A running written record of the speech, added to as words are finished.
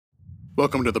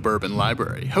Welcome to the Bourbon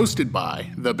Library, hosted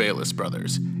by the Bayless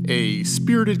Brothers. A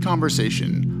spirited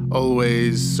conversation,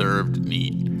 always served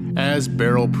neat, as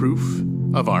barrel proof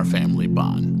of our family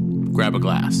bond. Grab a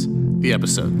glass. The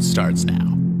episode starts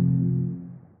now.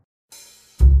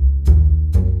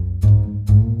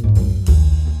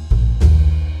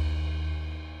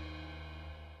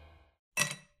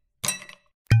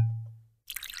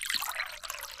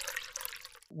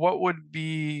 What would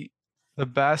be the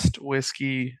best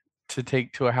whiskey to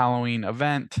take to a Halloween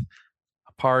event,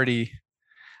 a party?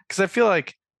 Because I feel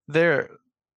like there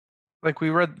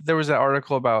was that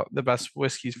article about the best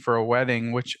whiskeys for a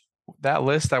wedding, which that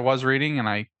list I was reading, and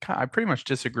I pretty much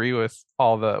disagree with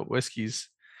all the whiskeys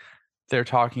they're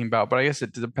talking about. But I guess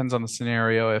it depends on the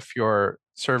scenario, if you're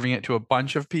serving it to a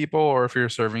bunch of people or if you're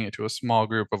serving it to a small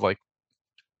group of like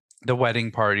the wedding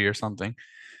party or something,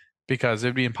 because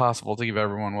it'd be impossible to give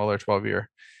everyone Weller 12 year.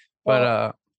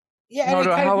 But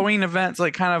to Halloween events,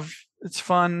 like kind of, it's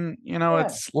fun,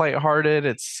 it's lighthearted,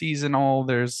 it's seasonal.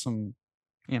 There's some,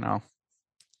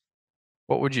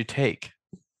 what would you take?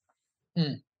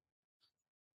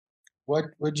 What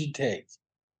would you take?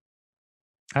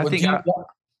 I would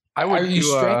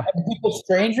Are people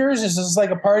strangers? Is this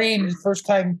like a party and the first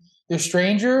time they're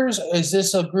strangers? Is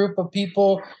this a group of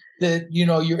people that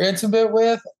you're intimate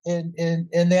with and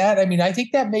that? I mean, I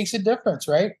think that makes a difference,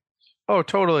 right? Oh,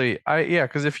 totally.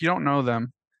 Because if you don't know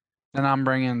them, then I'm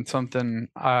bringing something.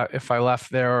 If I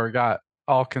left there or got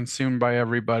all consumed by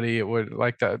everybody, it would,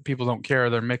 like, that people don't care,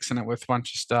 they're mixing it with a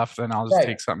bunch of stuff, then I'll just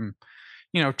take something,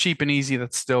 cheap and easy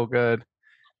that's still good.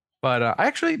 But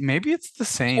actually, maybe it's the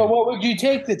same. So what would you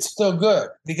take that's still good?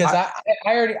 Because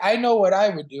I know what I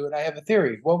would do, and I have a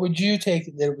theory. What would you take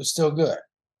that was still good?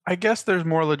 I guess there's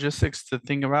more logistics to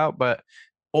think about, but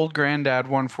Old Granddad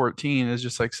 114 is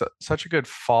just like such a good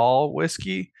fall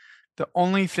whiskey. The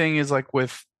only thing is, like,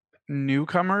 with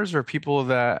newcomers or people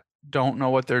that don't know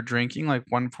what they're drinking, like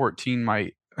 114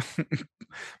 might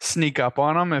sneak up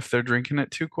on them if they're drinking it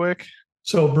too quick.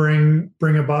 So bring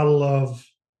a bottle of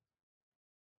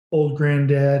Old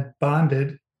Granddad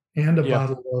Bonded and a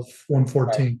bottle of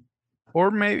 114. Right.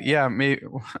 Or maybe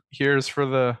here's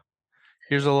a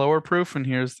lower proof, and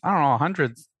here's, I don't know,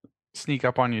 100 sneak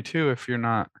up on you too if you're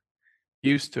not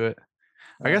used to it.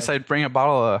 I guess I'd bring a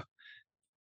bottle of,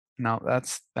 no,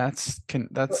 that's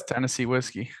Tennessee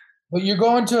whiskey. But you're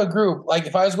going to a group. Like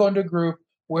if I was going to a group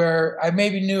where I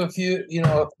maybe knew a few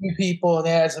people, and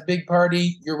that's a big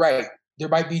party, you're right. There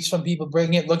might be some people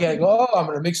bring it, look at it, go, oh, I'm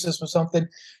going to mix this with something,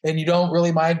 and you don't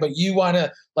really mind, but you want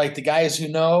to, like the guys who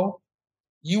know,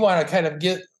 you want to kind of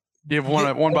give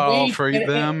one bottle for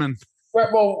them, and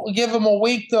well, give them a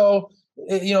week though,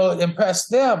 impress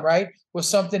them, right, with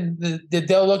something that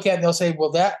they'll look at and they'll say,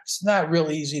 well, that's not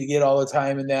really easy to get all the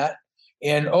time in that,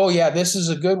 and oh yeah, this is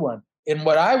a good one. And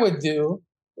what I would do,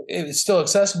 if it's still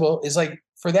accessible, is like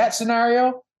for that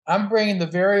scenario, I'm bringing the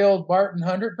very old Barton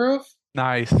 100 proof.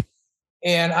 Nice.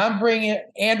 And I'm bringing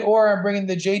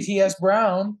the JTS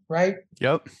Brown, right?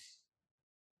 Yep.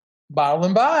 Bottle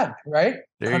and bond, right?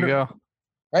 There you go.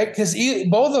 Right? Because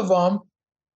both of them,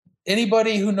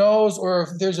 anybody who knows, or if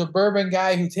there's a bourbon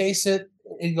guy who tastes it,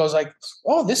 it goes like,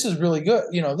 oh, this is really good.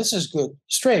 This is good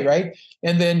straight, right?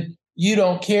 And then you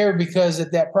don't care because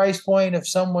at that price point, if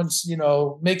someone's,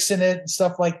 mixing it and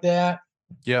stuff like that.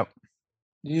 Yep.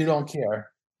 You don't care.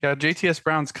 Yeah, JTS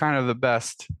Brown's kind of the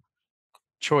best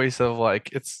choice of,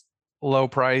 like, it's low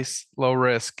price, low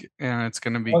risk, and it's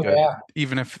going to be good,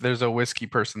 even if there's a whiskey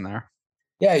person there.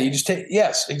 Yeah, you just take,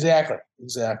 yes, exactly.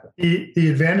 The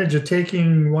advantage of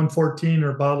taking 114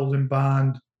 or bottled in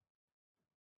bond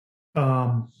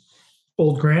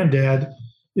Old Granddad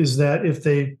is that if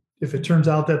it turns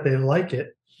out that they like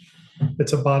it,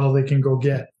 it's a bottle they can go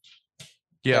get.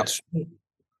 Yeah.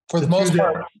 For the most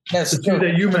part, the two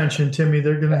that you mentioned, Timmy,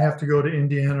 they're going to have to go to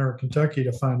Indiana or Kentucky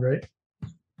to find, right?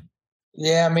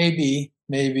 Yeah, maybe.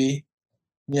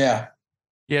 Yeah.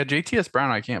 Yeah, JTS Brown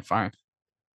I can't find.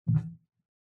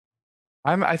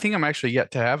 I think I'm actually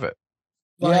yet to have it.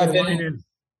 Yeah,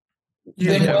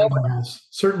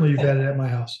 certainly you've had it at my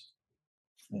house.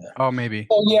 Yeah. Oh, maybe.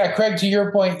 Oh, yeah, Craig, to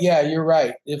your point, yeah, you're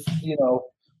right. If,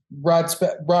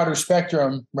 broader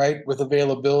spectrum, right, with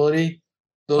availability.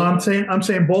 I'm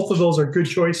saying both of those are good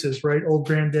choices, right? Old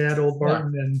Granddad, Old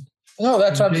Barton, and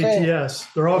that's what I'm saying.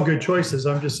 JTS. They're all good choices.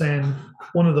 I'm just saying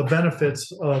one of the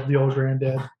benefits of the Old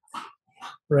Granddad,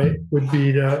 right, would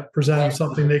be to present them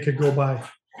something they could go buy.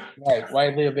 Right,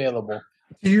 widely available.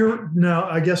 Now,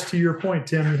 I guess to your point,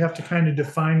 Tim, you have to kind of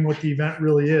define what the event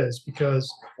really is,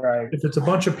 because if it's a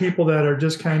bunch of people that are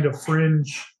just kind of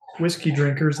fringe whiskey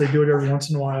drinkers, they do it every once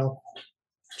in a while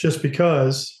just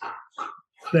because,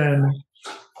 then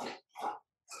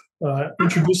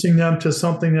introducing them to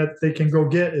something that they can go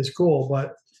get is cool.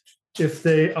 But if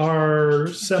they are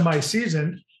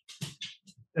semi-seasoned,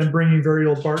 and bringing very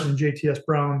old Barton and JTS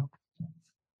Brown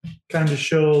kind of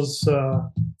shows,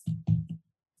 to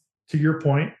your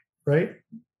point, right?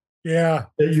 Yeah.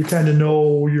 That you kind of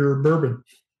know your bourbon.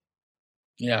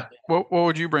 Yeah. What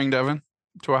would you bring, Devin,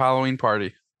 to a Halloween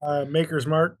party? Maker's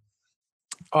Mark.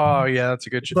 Oh yeah, that's a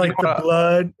good. It's like the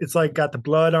blood. It's like got the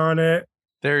blood on it.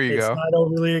 There you It's go. not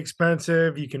overly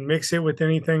expensive. You can mix it with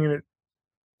anything and it's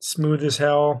smooth as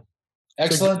hell.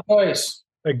 Excellent choice.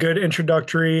 A good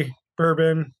introductory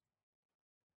bourbon.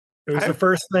 It was the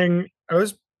first thing. I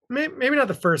was maybe not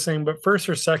the first thing, but first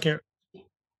or second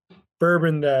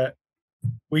bourbon that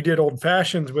we did old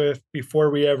fashions with before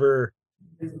we ever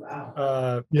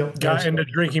got into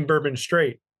drinking bourbon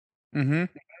straight. Mm-hmm.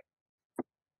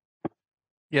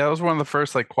 Yeah, that was one of the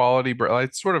first like quality,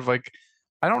 like sort of like,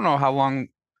 I don't know how long.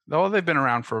 Oh, they've been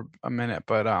around for a minute,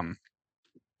 but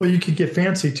Well, you could get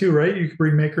fancy too, right? You could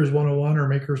bring Maker's 101 or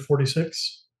Maker's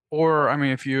 46. Or I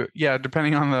mean,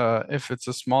 depending on if it's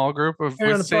a small group of,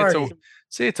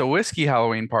 say it's a whiskey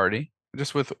Halloween party,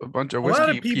 just with a bunch of whiskey a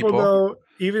lot of people. Though,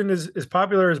 even as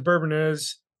popular as bourbon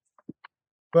is,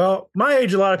 well, my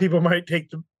age, a lot of people might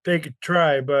take a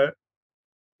try, but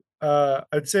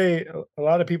I'd say a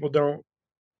lot of people don't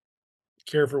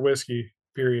care for whiskey.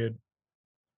 Period.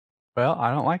 Well,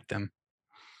 I don't like them.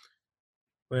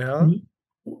 Well,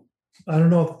 I don't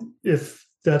know if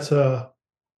that's a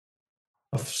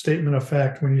statement of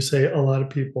fact when you say a lot of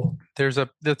people.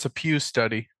 That's a Pew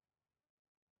study.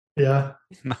 Yeah.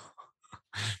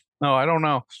 No, I don't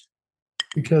know.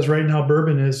 Because right now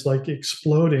bourbon is like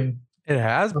exploding. It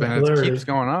has been. It keeps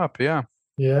going up. Yeah.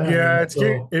 Yeah. Yeah.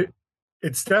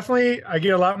 It's definitely. I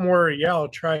get a lot more. Yeah, I'll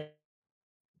try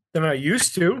than I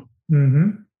used to. Mm-hmm.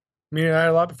 I mean, I had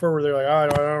a lot before where they're like, "Oh,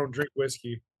 I don't drink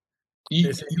whiskey."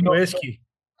 This is whiskey,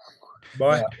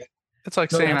 but it's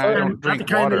like saying I don't drink not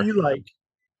the kind water. that you like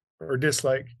or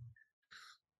dislike.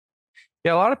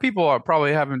 Yeah, a lot of people are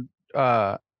probably having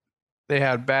they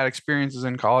had bad experiences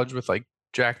in college with like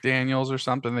Jack Daniels or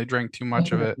something. They drank too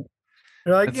much of it.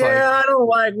 They're like, I don't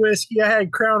like whiskey. I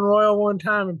had Crown Royal one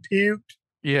time and puked.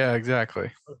 Yeah,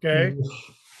 exactly. Okay.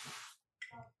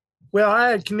 Well, I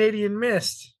had Canadian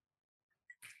Mist.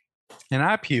 And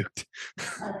I puked.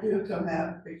 I puked on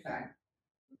that big time.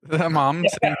 That mom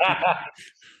saying,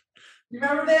 You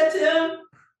remember that, Tim?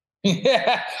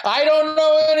 Yeah, I don't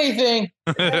know anything.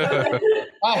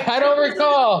 I don't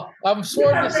recall. I'm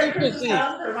sworn to secrecy.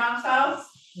 Her mom's house.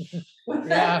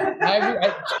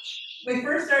 Yeah, we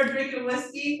first started drinking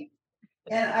whiskey,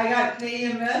 and I got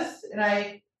Canadian Mist, and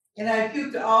I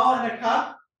puked all in a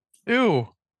cup. Ew.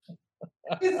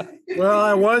 Well,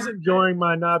 I was enjoying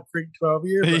my Knob Creek 12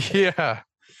 years. Yeah.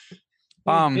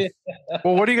 Well,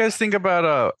 what do you guys think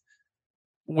about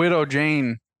Widow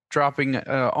Jane dropping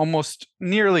almost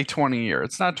nearly 20 year?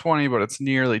 It's not 20, but it's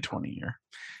nearly 20 year.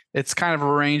 It's kind of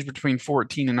a range between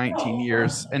 14 and 19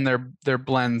 years, and their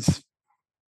blends.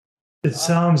 It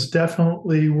sounds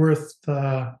definitely worth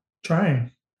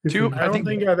trying. I don't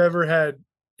think I've ever had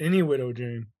any Widow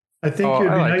Jane. I think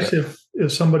it'd be nice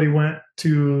if somebody went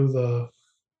to the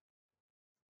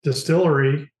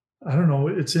distillery. I don't know.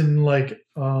 It's in like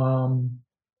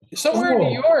somewhere in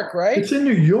New York, right? It's in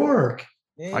New York.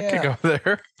 Yeah. I could go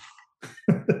there.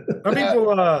 Some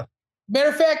people. Matter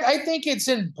of fact, I think it's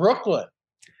in Brooklyn,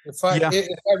 if I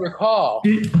recall.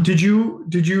 Did you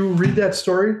read that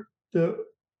story? The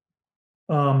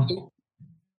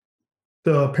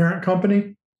parent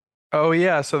company. Oh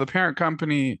yeah, so the parent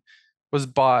company was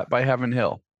bought by Heaven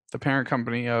Hill, the parent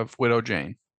company of Widow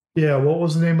Jane. Yeah, what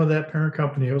was the name of that parent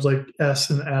company? It was like S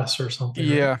and S or something.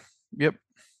 Yeah. Right? Yep.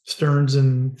 Stearns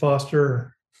and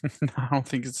Foster. No, I don't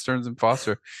think it's Stearns and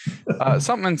Foster.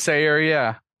 Something in Sayre.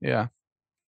 Yeah. Yeah.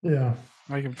 Yeah.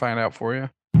 I can find out for you.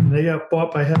 They got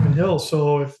bought by Heaven Hill.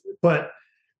 So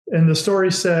and the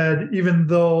story said, even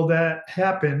though that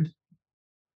happened,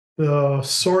 the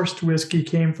sourced whiskey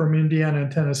came from Indiana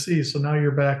and Tennessee. So now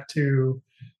you're back to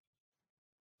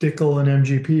Dickel and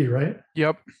MGP, right?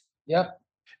 Yep. Yep.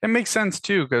 It makes sense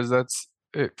too, because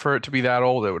for it to be that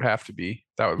old, it would have to be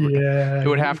it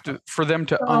would have to for them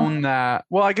to own that.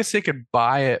 Well, I guess they could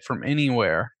buy it from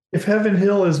anywhere. If Heaven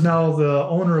Hill is now the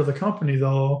owner of the company,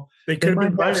 though, they could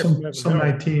might have some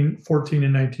 14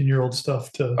 and 19-year-old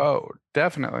stuff to. Oh,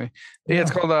 definitely. Yeah,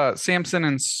 it's called Sampson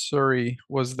and Surrey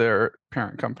was their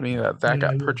parent company that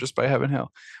got purchased by Heaven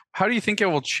Hill. How do you think it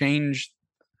will change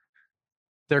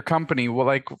their company? Well,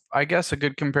 like, I guess a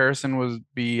good comparison would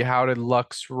be, how did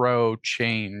Lux Row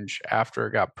change after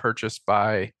it got purchased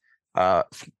by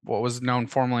what was known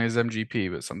formerly as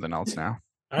MGP, but something else now.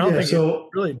 I don't think so it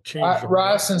really changed.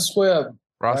 Ross and Squibb,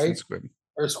 Ross and right? Squib.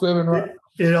 Or Squibb and Ross.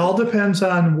 it all depends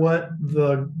on what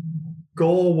the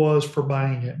goal was for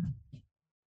buying it.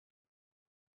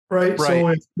 Right.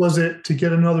 So was it to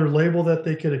get another label that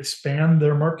they could expand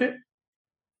their market?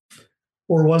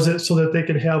 Or was it so that they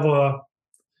could have a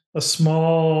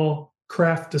small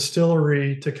craft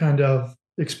distillery to kind of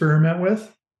experiment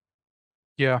with?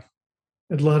 Yeah.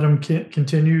 And let them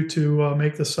continue to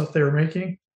make the stuff they were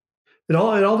making? It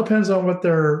all depends on what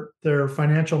their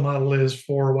financial model is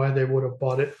for why they would have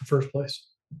bought it in the first place.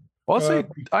 Well, I'll say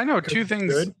I know two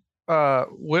things. Good.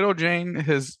 Widow Jane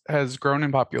has grown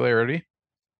in popularity.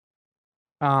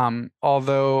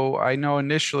 Although I know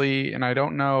initially, and I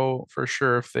don't know for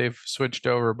sure if they've switched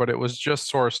over, but it was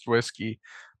just sourced whiskey.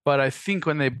 But I think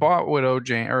when they bought Widow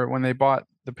Jane, or when they bought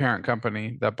the parent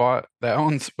company that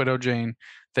owns Widow Jane,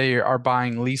 they are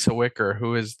buying Lisa Wicker,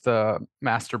 who is the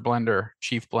master blender,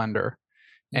 chief blender,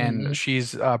 and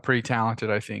she's pretty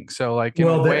talented, I think. So, like in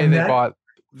a way,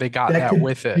 they got that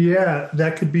with it. Yeah,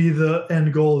 that could be the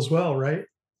end goal as well, right?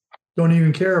 Don't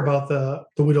even care about the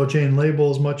Widow Jane label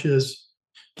as much as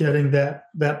getting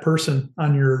that person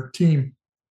on your team.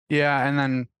 Yeah, and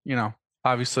then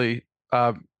obviously,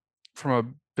 from a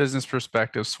business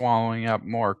perspective, swallowing up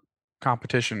more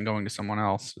competition going to someone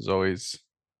else is always.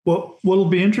 Well, what'll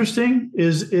be interesting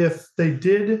is if they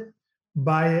did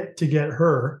buy it to get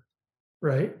her,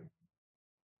 right?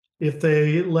 If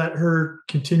they let her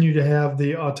continue to have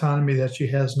the autonomy that she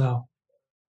has now.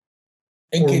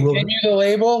 And continue the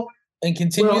label? And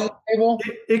continue the label?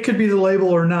 It could be the label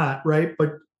or not, right?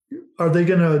 But are they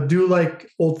going to do like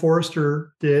Old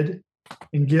Forester did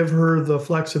and give her the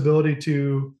flexibility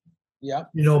to,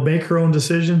 make her own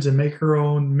decisions and make her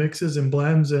own mixes and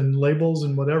blends and labels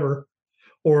and whatever?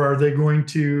 Or are they going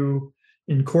to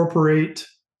incorporate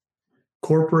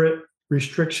corporate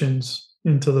restrictions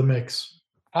into the mix?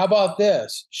 How about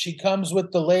this? She comes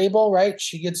with the label, right?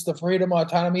 She gets the freedom,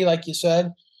 autonomy, like you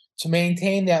said, to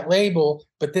maintain that label,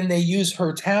 but then they use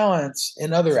her talents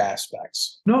in other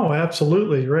aspects. No,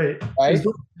 absolutely. Right.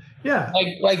 Yeah.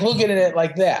 Like looking at it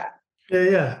like that.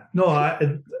 Yeah. No,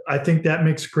 I think that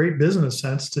makes great business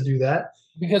sense to do that.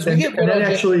 Because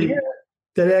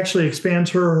that actually expands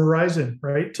her horizon,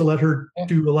 right? To let her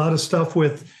do a lot of stuff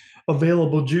with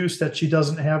available juice that she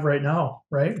doesn't have right now,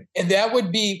 right? And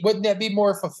wouldn't that be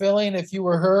more fulfilling if you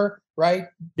were her, right?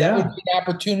 That would be an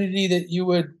opportunity that you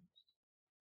would.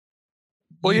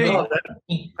 Well,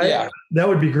 that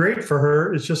would be great for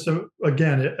her. It's just,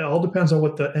 again, it all depends on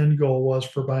what the end goal was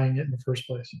for buying it in the first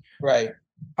place. Right.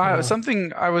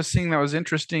 Something I was seeing that was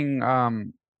interesting.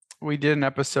 We did an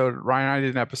episode, Ryan and I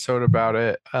did an episode about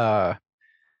it. There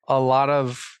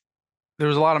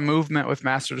was a lot of movement with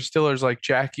master distillers like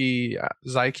Jackie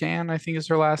Zykan, I think is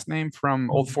her last name,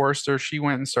 from Old Forester. She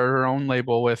went and started her own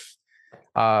label with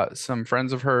some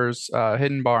friends of hers,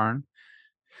 Hidden Barn.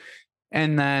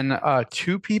 And then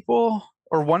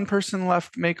one person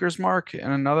left Maker's Mark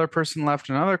and another person left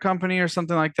another company or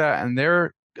something like that. And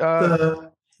they're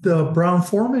the Brown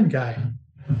Foreman guy.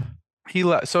 He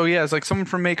left. So yeah, it's like someone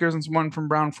from Makers and someone from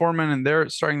Brown Foreman, and they're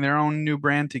starting their own new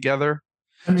brand together.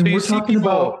 I mean, we're talking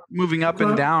about moving up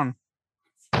and down.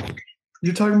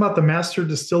 You're talking about the master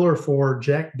distiller for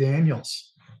Jack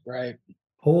Daniels. Right.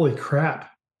 Holy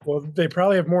crap. Well, they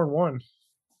probably have more than one.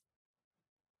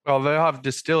 Well, they'll have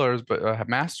distillers, but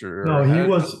master. No,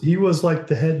 he was like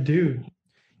the head dude.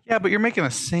 Yeah, but you're making the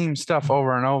same stuff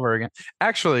over and over again.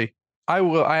 Actually,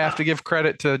 I have to give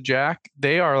credit to Jack.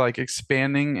 They are like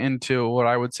expanding into what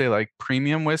I would say like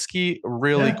premium whiskey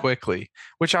really quickly,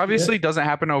 which obviously doesn't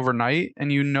happen overnight.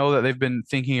 And that they've been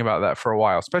thinking about that for a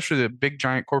while, especially the big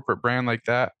giant corporate brand like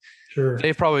that. Sure.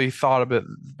 They've probably thought a bit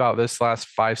about this last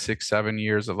 5, 6, 7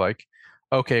 years of like,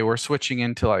 okay, we're switching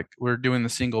into like, we're doing the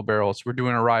single barrels. We're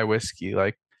doing a rye whiskey.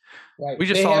 Like we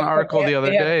just saw an article the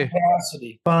other day.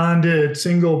 Bonded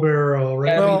single barrel,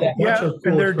 right? Well,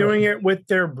 and they're doing it with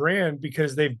their brand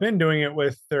because they've been doing it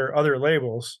with their other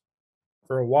labels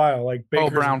for a while, like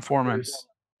Brown Foreman.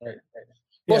 Right.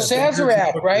 Well,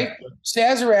 Sazerac, right?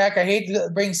 Sazerac. I hate to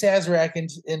bring Sazerac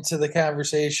into the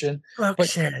conversation, but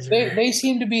they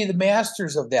seem to be the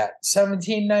masters of that.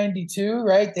 1792,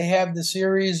 right? They have the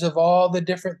series of all the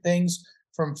different things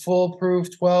from foolproof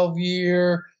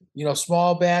 12-year,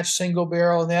 small batch, single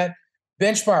barrel, and that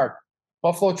Benchmark.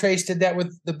 Buffalo Trace did that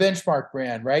with the Benchmark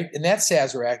brand, right? And that's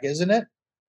Sazerac, isn't it?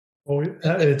 Oh,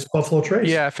 it's Buffalo Trace.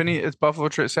 Yeah, it's Buffalo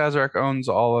Trace. Sazerac owns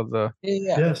all of the.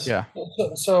 Yeah. Yes. Yeah.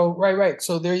 So right.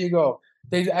 So there you go.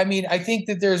 I think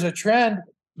that there's a trend,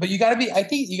 but I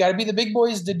think you got to be the big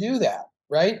boys to do that,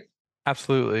 right?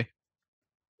 Absolutely.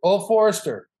 Old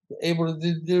Forester, able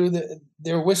to do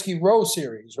their Whiskey Row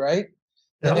series, right?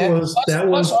 And That was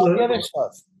plus all the other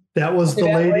stuff. that was Look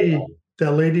the at that lady label.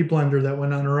 that lady blender that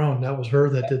went on her own. That was her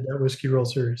that did that Whiskey Roll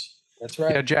series. That's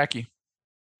right. Yeah, Jackie's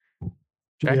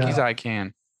Yeah. I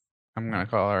can. I'm gonna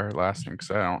call her last name because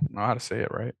I don't know how to say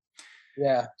it right.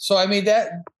 Yeah. So I mean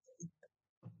that.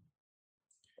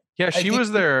 Yeah, I she think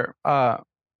was their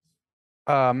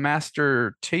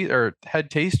master or head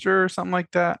taster or something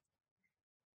like that.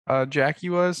 Jackie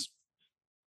was,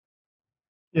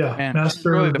 Yeah. and she's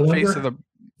Master really the blender.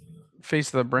 face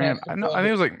of the brand. Master I know. I think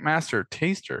it was like master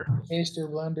taster. Taster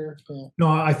blender. Yeah. No,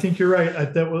 I think you're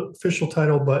right. That was official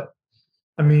title, but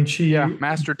I mean, she Yeah,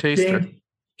 master taster.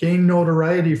 gained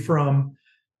notoriety from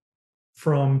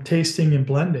tasting and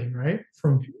blending, right?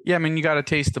 Yeah, I mean, you got to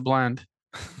taste the blend.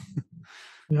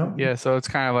 Yeah. Yeah, so it's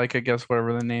kind of like, I guess,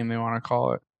 whatever the name they want to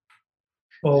call it.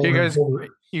 Well,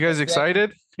 You guys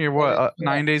excited? You're what,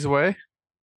 9 days away?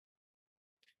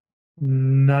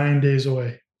 9 days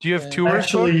away. Do you have tours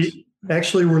booked?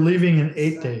 Actually, we're leaving in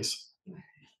 8 days.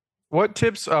 What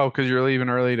tips? Oh, because you're leaving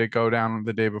early to go down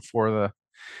the day before the.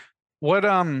 What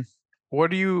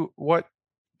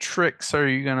tricks are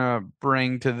you gonna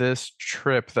bring to this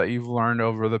trip that you've learned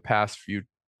over the past few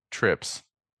trips?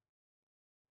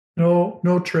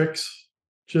 No tricks.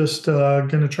 Just going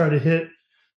to try to hit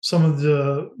some of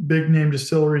the big name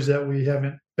distilleries that we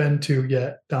haven't been to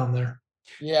yet down there.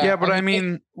 Yeah, but I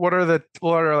mean, what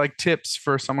are like tips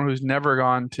for someone who's never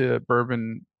gone to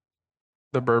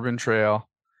the Bourbon Trail?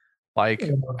 Like,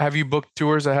 have you booked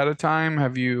tours ahead of time?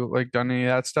 Have you like done any of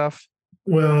that stuff?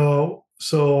 Well,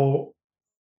 so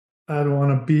I don't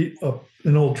want to beat up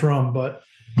an old drum, but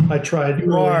I tried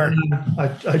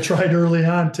early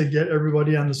on to get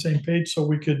everybody on the same page so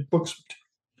we could book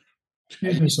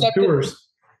some tours.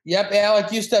 Yep,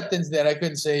 Alec, you stepped into that. I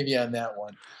couldn't save you on that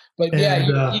one. But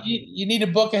yeah, you need to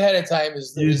book ahead of time.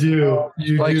 You do.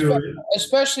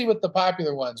 Especially with the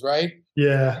popular ones, right?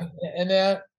 Yeah. And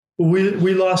that.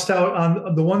 We lost out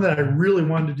on the one that I really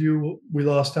wanted to do. We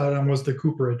lost out on was the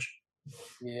cooperage.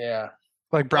 Yeah.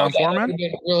 Like Brown Foreman?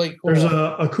 Really cool. There's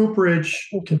a cooperage,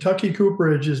 Kentucky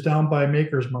cooperage is down by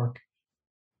Maker's Mark.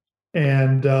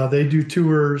 And they do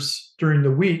tours during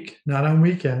the week, not on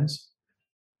weekends.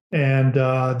 And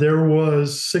there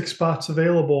was 6 spots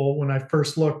available when I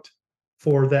first looked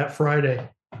for that Friday.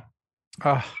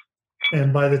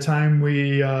 And by the time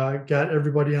we got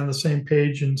everybody on the same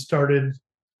page and started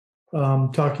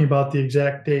talking about the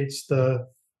exact dates, the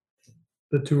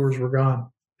tours were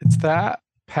gone. It's that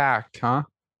packed, huh?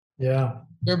 Yeah.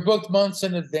 They're booked months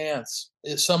in advance.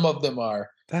 Some of them are.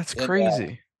 That's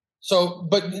crazy. So,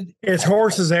 but it's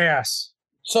horse's ass.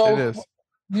 So it is.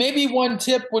 Maybe one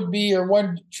tip would be, or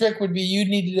one trick would be, you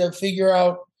needed to figure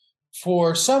out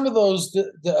for some of those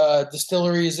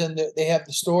distilleries, and they have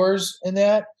the stores and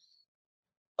that.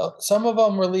 Some of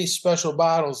them release special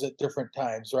bottles at different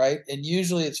times, right? And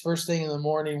usually it's first thing in the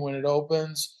morning when it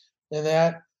opens and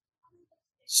that.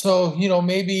 So,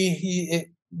 maybe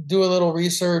do a little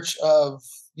research of,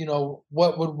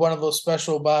 what would one of those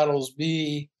special bottles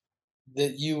be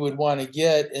that you would want to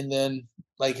get. And then,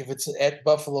 like, if it's at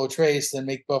Buffalo Trace, then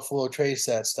make Buffalo Trace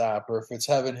that stop. Or if it's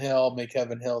Heaven Hill, make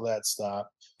Heaven Hill that stop.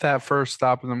 That first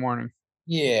stop in the morning.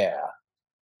 Yeah.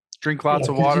 Drink lots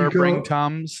of water, bring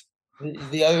Tums.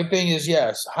 The other thing is,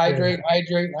 yes, hydrate.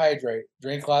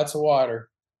 Drink lots of water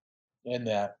in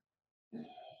that.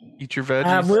 Eat your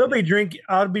veggies.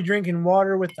 I'll be drinking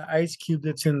water with the ice cube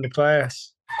that's in the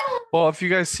glass. Well, if you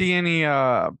guys see any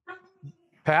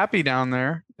Pappy down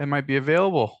there, it might be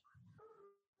available.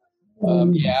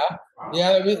 Yeah.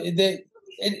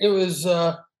 It was.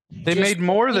 They made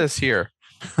more this year.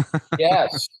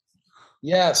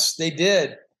 Yes, they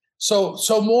did.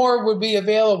 So more would be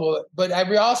available, but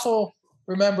I also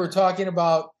remember talking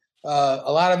about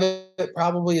a lot of it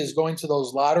probably is going to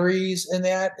those lotteries and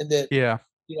that. Yeah.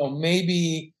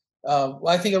 Maybe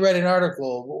I think I read an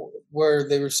article where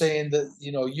they were saying that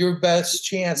your best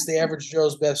chance, the average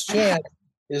Joe's best chance,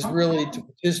 is really to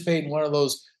participate in one of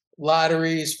those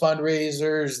lotteries,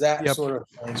 fundraisers, that sort of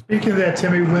thing. Speaking of that,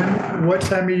 Timmy, what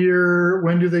time of year?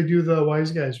 When do they do the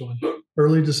Wise Guys one?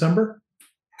 Early December?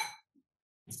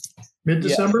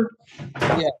 Mid-December?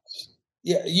 Yes.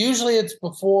 Yeah. Usually it's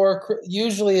before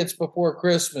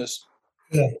Christmas.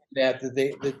 Yeah. That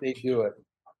they do it.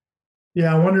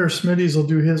 Yeah, I wonder if Smitty's will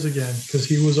do his again, because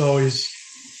he was always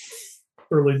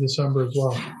early December as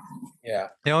well. Yeah.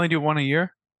 They only do one a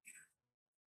year?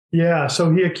 Yeah,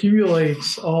 so he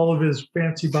accumulates all of his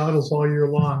fancy bottles all year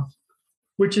long,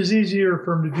 which is easier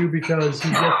for him to do because he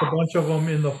gets a bunch of them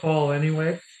in the fall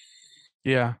anyway.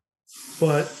 Yeah.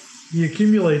 But he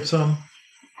accumulates them,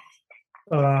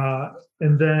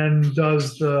 and then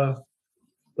does the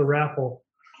raffle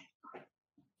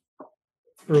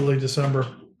early December,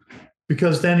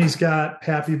 because then he's got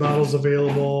Pappy bottles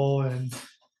available and a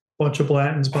bunch of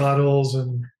Blanton's bottles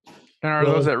and are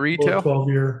those at retail?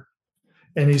 12-year,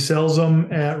 and he sells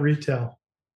them at retail.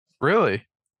 Really?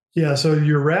 Yeah. So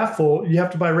your raffle, you have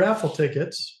to buy raffle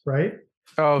tickets, right?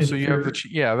 Oh, And so if you have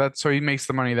you're- that's so he makes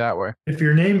the money that way. If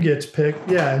your name gets picked,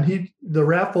 yeah, and the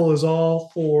raffle is all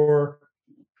for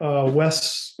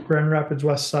Grand Rapids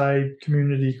West Side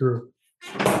Community Group.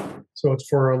 So it's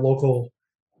for a local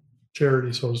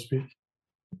charity, so to speak.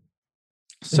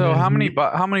 So then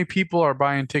how many people are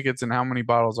buying tickets and how many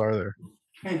bottles are there?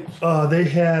 They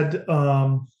had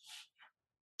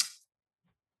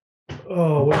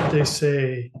what did they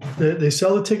say? They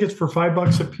sell the tickets for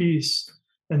 $5 a piece,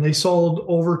 and they sold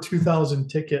over 2,000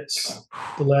 tickets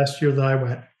the last year that I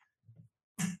went.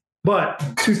 But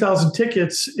 2,000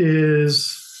 tickets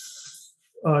is,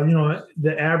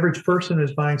 the average person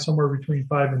is buying somewhere between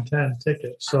 5 and 10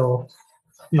 tickets. So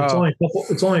it's only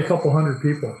a couple hundred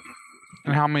people.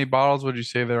 And how many bottles would you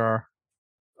say there are?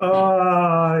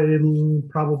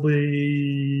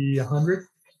 Probably 100.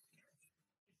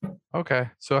 Okay,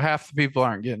 so half the people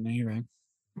aren't getting anything.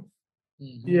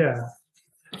 Yeah.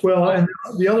 Well, and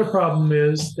the other problem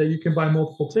is that you can buy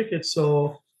multiple tickets,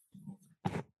 so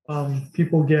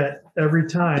people get every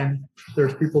time.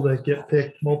 There's people that get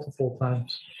picked multiple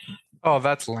times. Oh,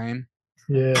 that's lame.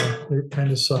 Yeah, it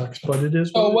kind of sucks, but it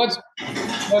is. So what's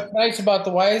nice about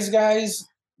the Wise Guys,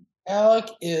 Alec,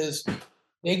 is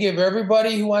they give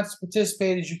everybody who wants to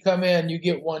participate, as you come in, you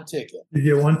get one ticket. You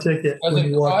get one ticket when Doesn't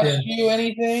you walk cost in. you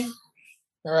anything.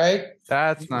 All right.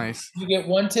 That's nice. You get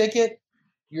one ticket.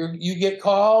 You get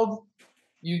called.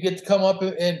 You get to come up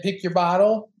and pick your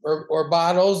bottle or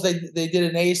bottles. They did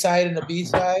an A side and a B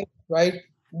side, right?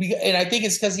 And I think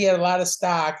it's because he had a lot of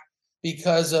stock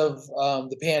because of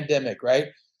the pandemic, right?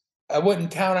 I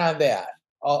wouldn't count on that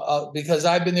because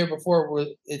I've been there before where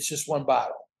it's just one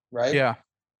bottle, right? Yeah.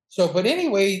 So, but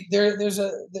anyway, there's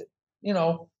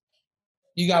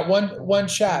you got one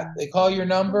shot. They call your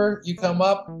number, you come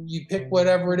up, you pick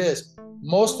whatever it is.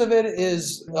 Most of it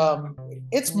is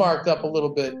it's marked up a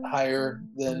little bit higher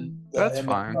than the That's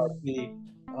fine. MSRP.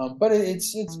 But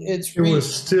it's It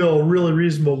was still really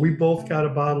reasonable. We both got a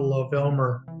bottle of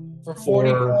Elmer for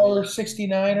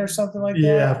 $44.69 or something like that.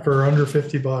 Yeah, for under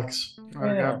 $50. Oh,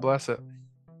 God bless it.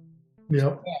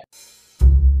 Yep.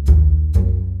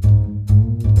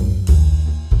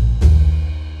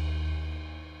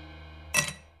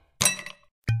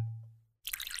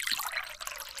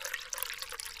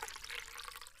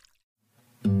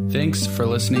 Thanks for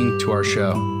listening to our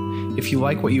show. If you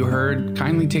like what you heard,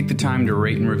 kindly take the time to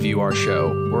rate and review our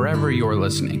show wherever you're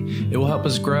listening. It will help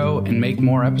us grow and make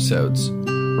more episodes.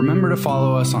 Remember to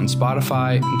follow us on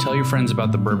Spotify and tell your friends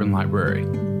about the Bourbon Library.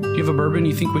 Do you have a bourbon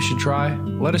you think we should try?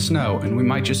 Let us know, and we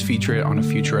might just feature it on a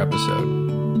future episode.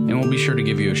 And we'll be sure to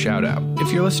give you a shout out.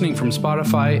 If you're listening from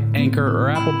Spotify, Anchor, or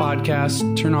Apple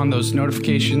Podcasts, turn on those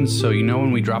notifications so you know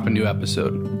when we drop a new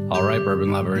episode. All right,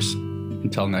 bourbon lovers.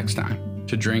 Until next time,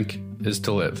 to drink is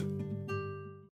to live.